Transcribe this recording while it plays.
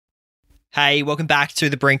Hey, welcome back to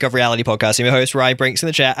the Brink of Reality podcast. I'm your host, Ryan Brinks, in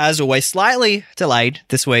the chat. As always, slightly delayed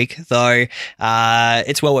this week, though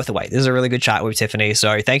it's well worth the wait. This is a really good chat with Tiffany.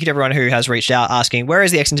 So thank you to everyone who has reached out asking, where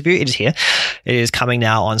is the X interview? It is here. It is coming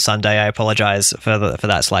now on Sunday. I apologize for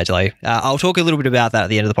that slight delay. I'll talk a little bit about that at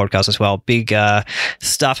the end of the podcast as well. Big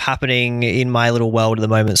stuff happening in my little world at the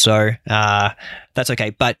moment. So that's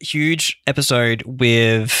okay. But huge episode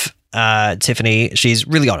with Tiffany. She's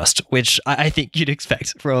really honest, which I think you'd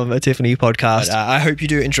expect from a Tiffany podcast. But, I hope you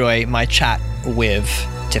do enjoy my chat with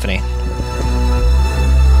Tiffany.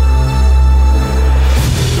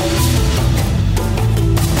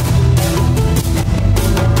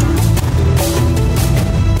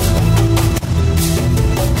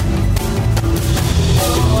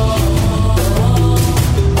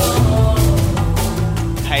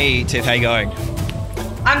 Hey Tiff, how you going?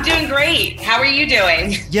 I'm doing great. How are you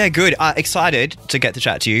doing? Yeah, good. Excited to get to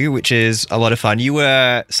chat to you, which is a lot of fun. You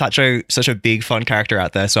were such a big, fun character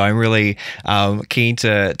out there, so I'm really keen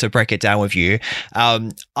to break it down with you.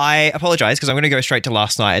 I apologize because I'm going to go straight to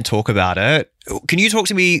last night and talk about it. Can you talk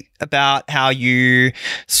to me about how you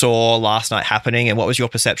saw last night happening and what was your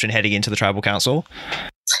perception heading into the Tribal Council?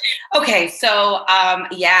 Okay, so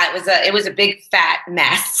it was a big fat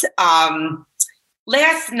mess.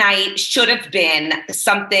 Last night should have been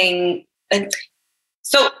something.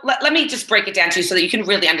 So let me just break it down to you so that you can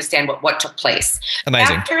really understand what took place.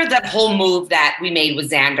 Amazing. After that whole move that we made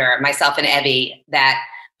with Xander, myself and Evie, that,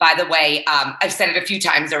 by the way, I've said it a few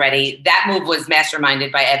times already, that move was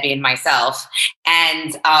masterminded by Evie and myself.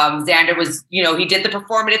 And Xander was, he did the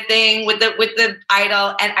performative thing with the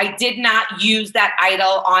idol. And I did not use that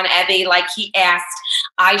idol on Evie like he asked.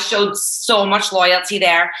 I showed so much loyalty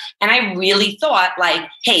there. And I really thought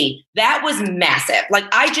hey, that was massive.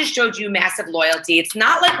 I just showed you massive loyalty. It's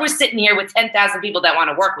not like we're sitting here with 10,000 people that want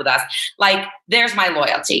to work with us. There's my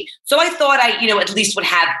loyalty. So I thought I, at least would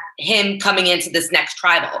have him coming into this next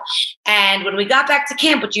tribal. And when we got back to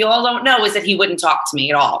camp, what you all don't know is that he wouldn't talk to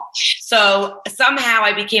me at all. So somehow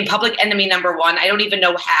I became public enemy number one. I don't even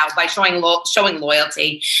know how, by showing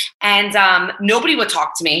loyalty. And nobody would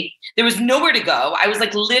talk to me. There was nowhere to go. I was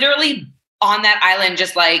literally on that island,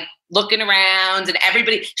 just looking around, and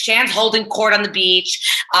everybody, Shan's holding court on the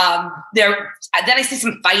beach. Then I see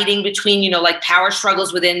some fighting between, power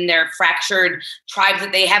struggles within their fractured tribes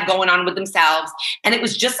that they have going on with themselves. And it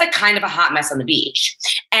was just kind of a hot mess on the beach.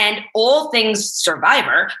 And all things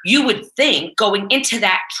Survivor, you would think going into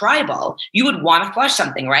that tribal, you would want to flush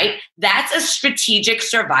something, right? That's a strategic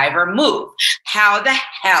Survivor move. How the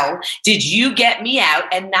hell did you get me out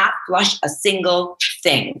and not flush a single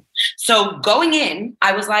thing? So going in,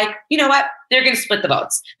 I was like, you know what? They're going to split the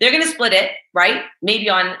votes. They're going to split it, right? Maybe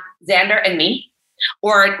on Xander and me,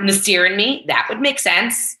 or Nasir and me. That would make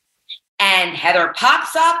sense. And Heather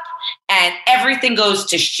pops up and everything goes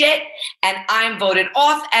to shit and I'm voted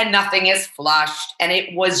off and nothing is flushed. And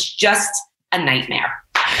it was just a nightmare.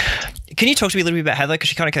 Can you talk to me a little bit about Heather? Because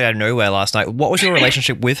she kind of came out of nowhere last night. What was your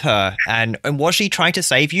relationship with her? And was she trying to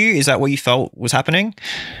save you? Is that what you felt was happening?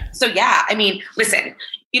 So, yeah, listen,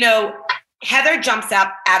 Heather jumps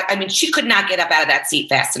up she could not get up out of that seat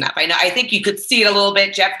fast enough. I think you could see it a little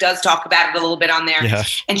bit. Jeff does talk about it a little bit on there. Yeah.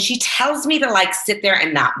 And she tells me to sit there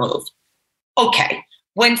and not move. Okay.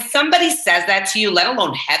 When somebody says that to you, let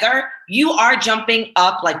alone Heather, you are jumping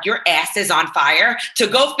up like your ass is on fire to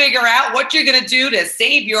go figure out what you're going to do to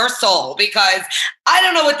save your soul, because I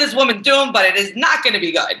don't know what this woman's doing, but it is not going to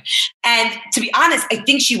be good. And to be honest, I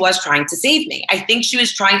think she was trying to save me. I think she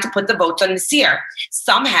was trying to put the votes on Nasir.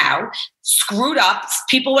 Somehow screwed up,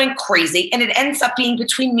 people went crazy, and it ends up being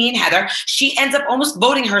between me and Heather. She ends up almost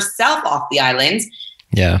voting herself off the island.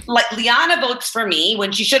 Yeah. Liana votes for me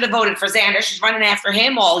when she should have voted for Xander. She's running after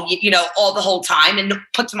him all the whole time and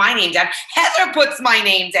puts my name down. Heather puts my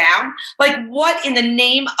name down. What in the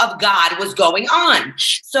name of God was going on?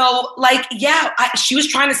 So she was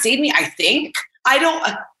trying to save me, I think. I don't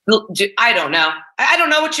know. I don't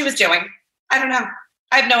know what she was doing. I don't know.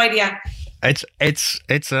 I have no idea. It's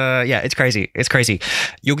crazy. It's crazy.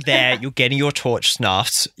 You're there, you're getting your torch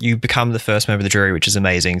snuffed, you become the first member of the jury, which is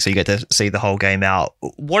amazing. So you get to see the whole game out.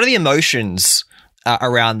 What are the emotions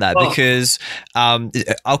around that? Because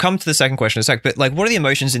I'll come to the second question in a sec, but what are the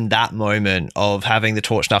emotions in that moment of having the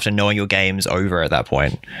torch snuffed and knowing your game's over at that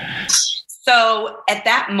point? So at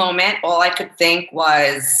that moment, all I could think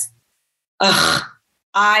was,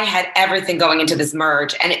 I had everything going into this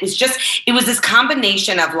merge. And it was this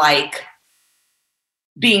combination of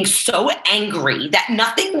being so angry that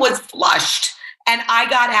nothing was flushed. And I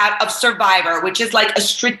got out of Survivor, which is a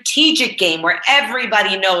strategic game where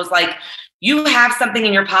everybody knows, You have something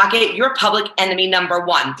in your pocket, you're public enemy number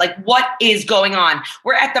one. Like, what is going on?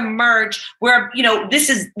 We're at the merge. This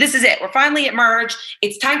is it. We're finally at merge.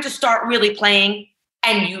 It's time to start really playing.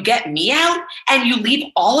 And you get me out and you leave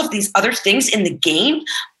all of these other things in the game.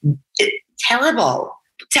 Terrible.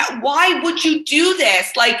 Why would you do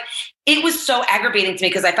this? Like, it was so aggravating to me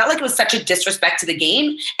because I felt like it was such a disrespect to the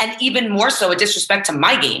game, and even more so a disrespect to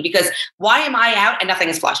my game, because why am I out and nothing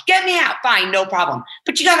is flushed? Get me out. Fine, no problem.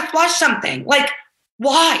 But you got to flush something. Like,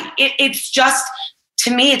 why? It's just,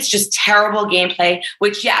 to me, it's just terrible gameplay,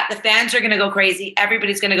 which, yeah, the fans are going to go crazy.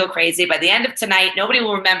 Everybody's going to go crazy. By the end of tonight, nobody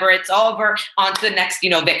will remember. It's over. On to the next,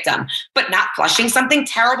 victim. But not flushing something,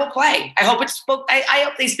 terrible play. I hope I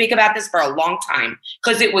hope they speak about this for a long time,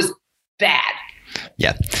 because it was bad.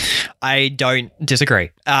 Yeah, I don't disagree.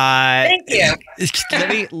 Thank you. Let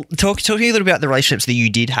me talk to you a little bit about the relationships that you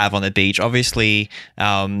did have on the beach. Obviously,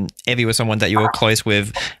 Evie was someone that you were close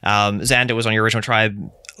with. Xander was on your original tribe.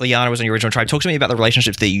 Liana was on your original tribe. Talk to me about the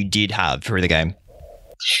relationships that you did have through the game.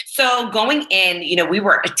 So going in, we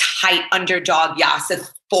were a tight underdog,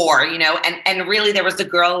 Yasif 4, and really there was the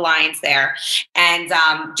girl alliance there. And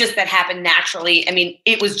just that happened naturally. I mean,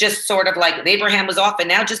 it was just sort of like Abraham was off, and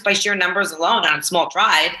now just by sheer numbers alone on a small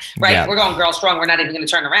tribe, right? Yeah. We're going girl strong. We're not even going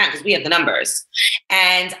to turn around because we have the numbers.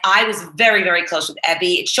 And I was very, very close with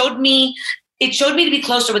Evie. It showed me to be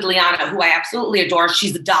closer with Liana, who I absolutely adore.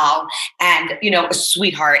 She's a doll and, a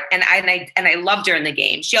sweetheart. And I loved her in the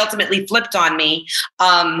game. She ultimately flipped on me.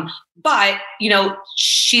 But,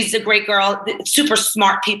 she's a great girl, super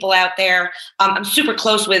smart people out there. I'm super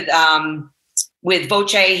close with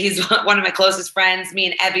Voce. He's one of my closest friends.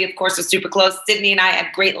 Me and Evie, of course, are super close. Sydney and I had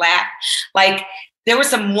a great laugh. Like, there were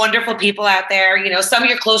some wonderful people out there, some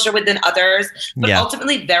you're closer with than others, but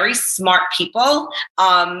ultimately very smart people.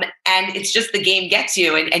 And it's just the game gets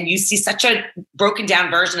you, and you see such a broken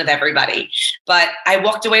down version of everybody. But I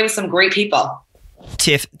walked away with some great people.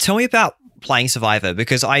 Tiff, tell me about playing Survivor,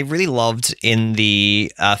 because I really loved in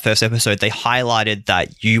the first episode, they highlighted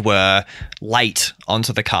that you were late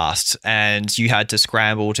onto the cast and you had to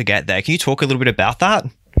scramble to get there. Can you talk a little bit about that?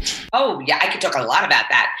 Oh, yeah, I could talk a lot about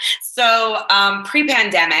that. So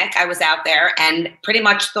pre-pandemic, I was out there and pretty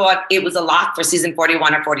much thought it was a lock for season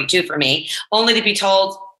 41 or 42 for me, only to be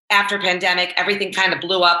told after pandemic, everything kind of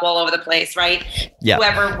blew up all over the place, right? Yeah.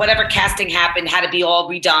 Whatever casting happened had to be all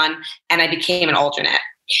redone, and I became an alternate,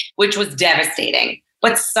 which was devastating.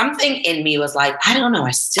 But something in me was like, I don't know, I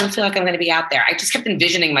still feel like I'm going to be out there. I just kept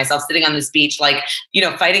envisioning myself sitting on this beach, like,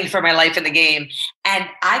 fighting for my life in the game. And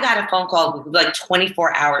I got a phone call with like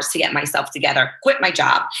 24 hours to get myself together, quit my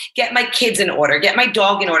job, get my kids in order, get my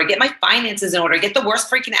dog in order, get my finances in order, get the worst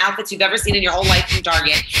freaking outfits you've ever seen in your whole life from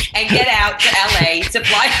Target, and get out to LA to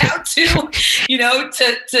fly out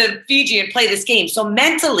to Fiji and play this game. So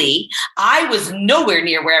mentally, I was nowhere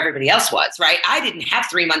near where everybody else was, right? I didn't have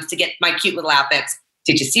 3 months to get my cute little outfits.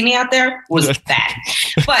 Did you see me out there? Was bad.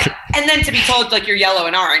 And then to be told like you're yellow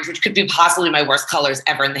and orange, which could be possibly my worst colors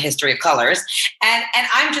ever in the history of colors. And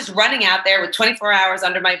I'm just running out there with 24 hours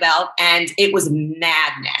under my belt, and it was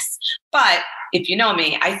madness. But if you know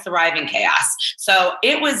me, I thrive in chaos. So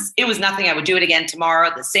it was nothing. I would do it again tomorrow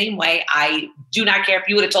the same way. I do not care if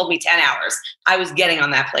you would have told me 10 hours. I was getting on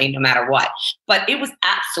that plane no matter what. But it was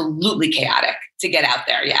absolutely chaotic to get out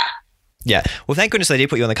there. Yeah. Yeah. Well, thank goodness they did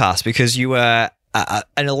put you on the cast, because you were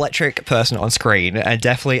an electric person on screen and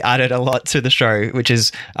definitely added a lot to the show, which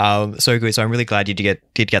is so good. So I'm really glad you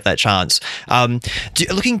did get that chance.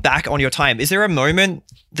 Looking back on your time, is there a moment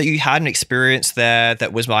that you had an experience there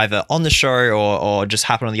that was either on the show or just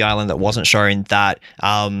happened on the island that wasn't shown that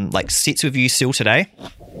sits with you still today?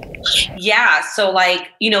 Yeah. So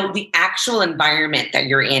the actual environment that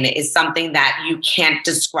you're in is something that you can't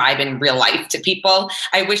describe in real life to people.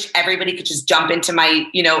 I wish everybody could just jump into my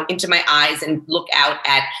eyes and look out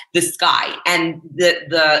at the sky and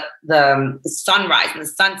the sunrise and the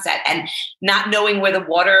sunset, and not knowing where the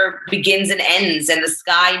water begins and ends and the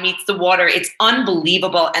sky meets the water. It's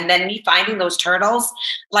unbelievable. And then me finding those turtles,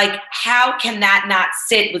 like, how can that not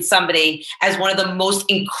sit with somebody as one of the most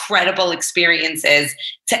incredible experiences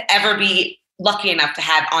to ever be lucky enough to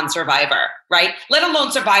have on Survivor, right? Let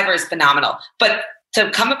alone Survivor is phenomenal. But to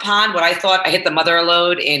come upon what I thought I hit the mother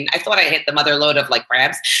lode of like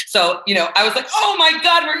crabs. So, I was like, oh my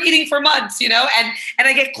God, we're eating for months, and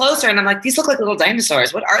I get closer and I'm like, these look like little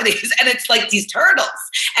dinosaurs. What are these? And it's like these turtles.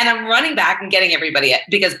 And I'm running back and getting everybody,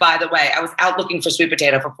 because by the way, I was out looking for sweet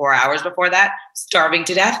potato for 4 hours before that, starving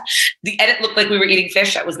to death. The edit looked like we were eating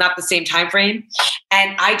fish. That was not the same time frame.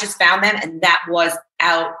 And I just found them, and that was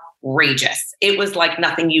outrageous. It was like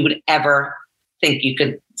nothing you would ever think you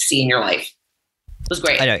could see in your life. was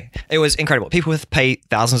great. I know. It was incredible. People would pay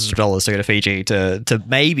thousands of dollars to go to Fiji to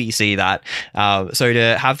maybe see that. So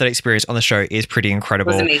to have that experience on the show is pretty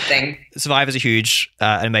incredible. It was amazing. Survivor's a huge,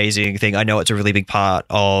 amazing thing. I know it's a really big part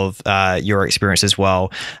of your experience as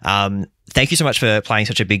well. Thank you so much for playing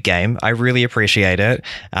such a big game. I really appreciate it.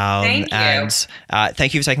 Thank you. And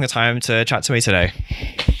thank you for taking the time to chat to me today.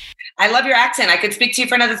 I love your accent. I could speak to you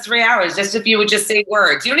for another 3 hours just if you would just say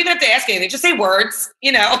words. You don't even have to ask anything. Just say words,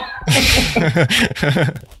 you know.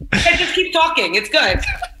 And just keep talking. It's good.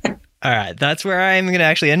 All right. That's where I'm going to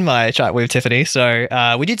actually end my chat with Tiffany.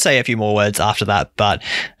 So we did say a few more words after that, but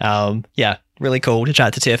yeah. Really cool to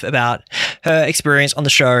chat to Tiff about her experience on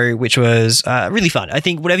the show, which was really fun. I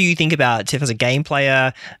think whatever you think about Tiff as a game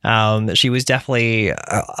player, she was definitely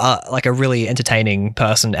like a really entertaining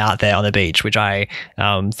person out there on the beach, which I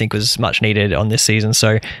think was much needed on this season.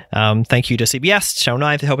 So thank you to CBS, Channel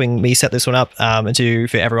 9 for helping me set this one up, and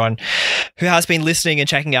for everyone who has been listening and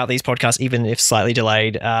checking out these podcasts, even if slightly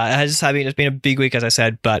delayed. It's been a big week, as I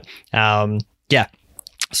said, but yeah.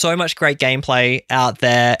 So much great gameplay out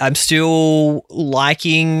there. I'm still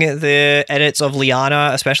liking the edits of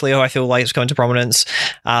Liana, especially who I feel like it's come to prominence.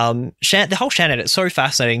 The whole Shan edit is so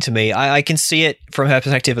fascinating to me. I can see it from her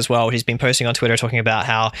perspective as well. She's been posting on Twitter talking about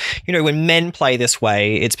how, when men play this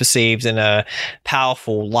way, it's perceived in a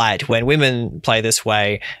powerful light. When women play this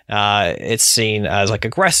way, it's seen as like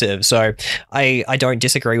aggressive. So I don't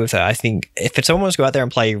disagree with her. I think if someone wants to go out there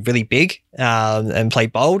and play really big and play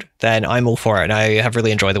bold, then I'm all for it. And I have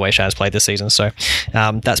really enjoyed the way Shan's played this season. So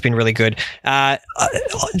that's been really good.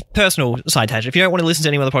 Personal side tangent. If you don't want to listen to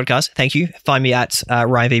any other podcasts, thank you. Find me at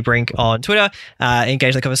Ryan V. Brink on Twitter.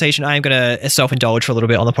 Engage in the conversation. I am going to self-indulge for a little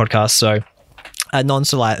bit on the podcast. So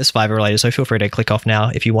non-Survivor related, so feel free to click off now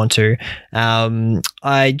if you want to.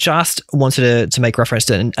 I just wanted to make reference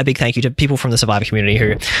to a big thank you to people from the Survivor community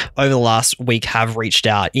who over the last week have reached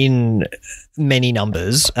out in many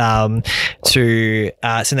numbers to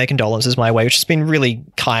send their condolences my way, which has been really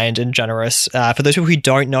kind and generous. For those people who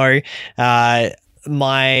don't know,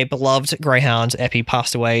 my beloved greyhound Epi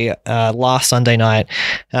passed away last Sunday night,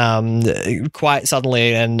 quite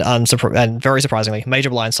suddenly and very surprisingly.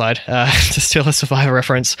 Major blindside, to steal a Survivor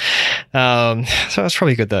reference. So it's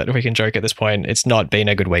probably good that we can joke at this point. It's not been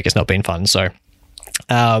a good week. It's not been fun. So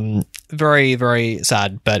very, very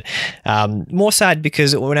sad, but more sad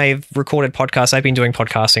because when I've recorded podcasts, I've been doing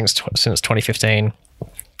podcasting since 2015.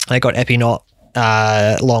 I got Epi not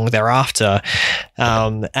long thereafter,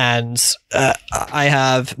 and I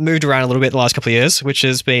have moved around a little bit the last couple of years, which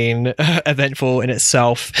has been eventful in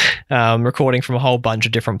itself, recording from a whole bunch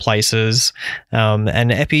of different places,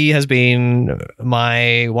 and Epi has been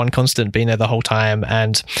my one constant, been there the whole time,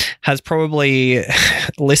 and has probably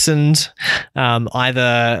listened,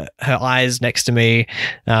 either her eyes next to me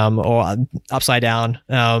or upside down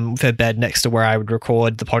with her bed next to where I would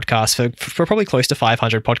record the podcast for probably close to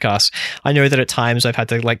 500 podcasts. I know that at times I've had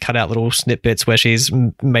to like cut out little snippets where she's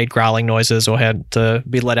made growling noises or had to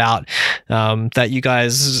be let out that you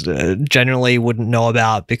guys generally wouldn't know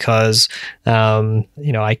about because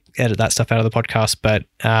I edit that stuff out of the podcast, but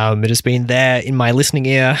it has been there in my listening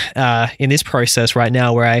ear in this process right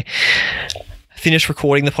now where I finish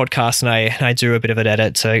recording the podcast and I do a bit of an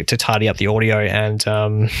edit to tidy up the audio,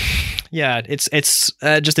 and it's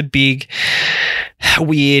just a big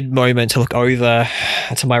weird moment to look over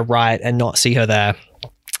to my right and not see her there,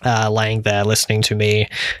 laying there listening to me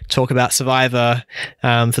talk about Survivor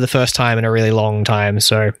for the first time in a really long time.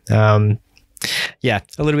 So a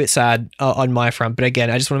little bit sad on my front, but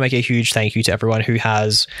again, I just want to make a huge thank you to everyone who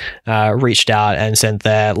has reached out and sent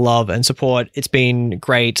their love and support. It's been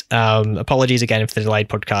great. Apologies again for the delayed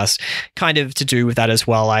podcast, kind of to do with that as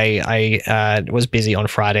well. I was busy on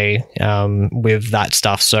Friday with that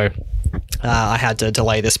stuff, so I had to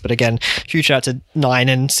delay this, but again, huge shout out to Nine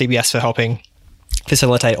and CBS for helping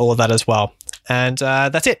facilitate all of that as well. And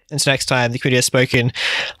that's it. Until next time, the community has spoken.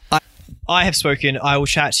 I have spoken. I will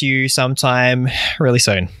chat to you sometime really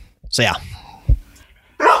soon. So yeah.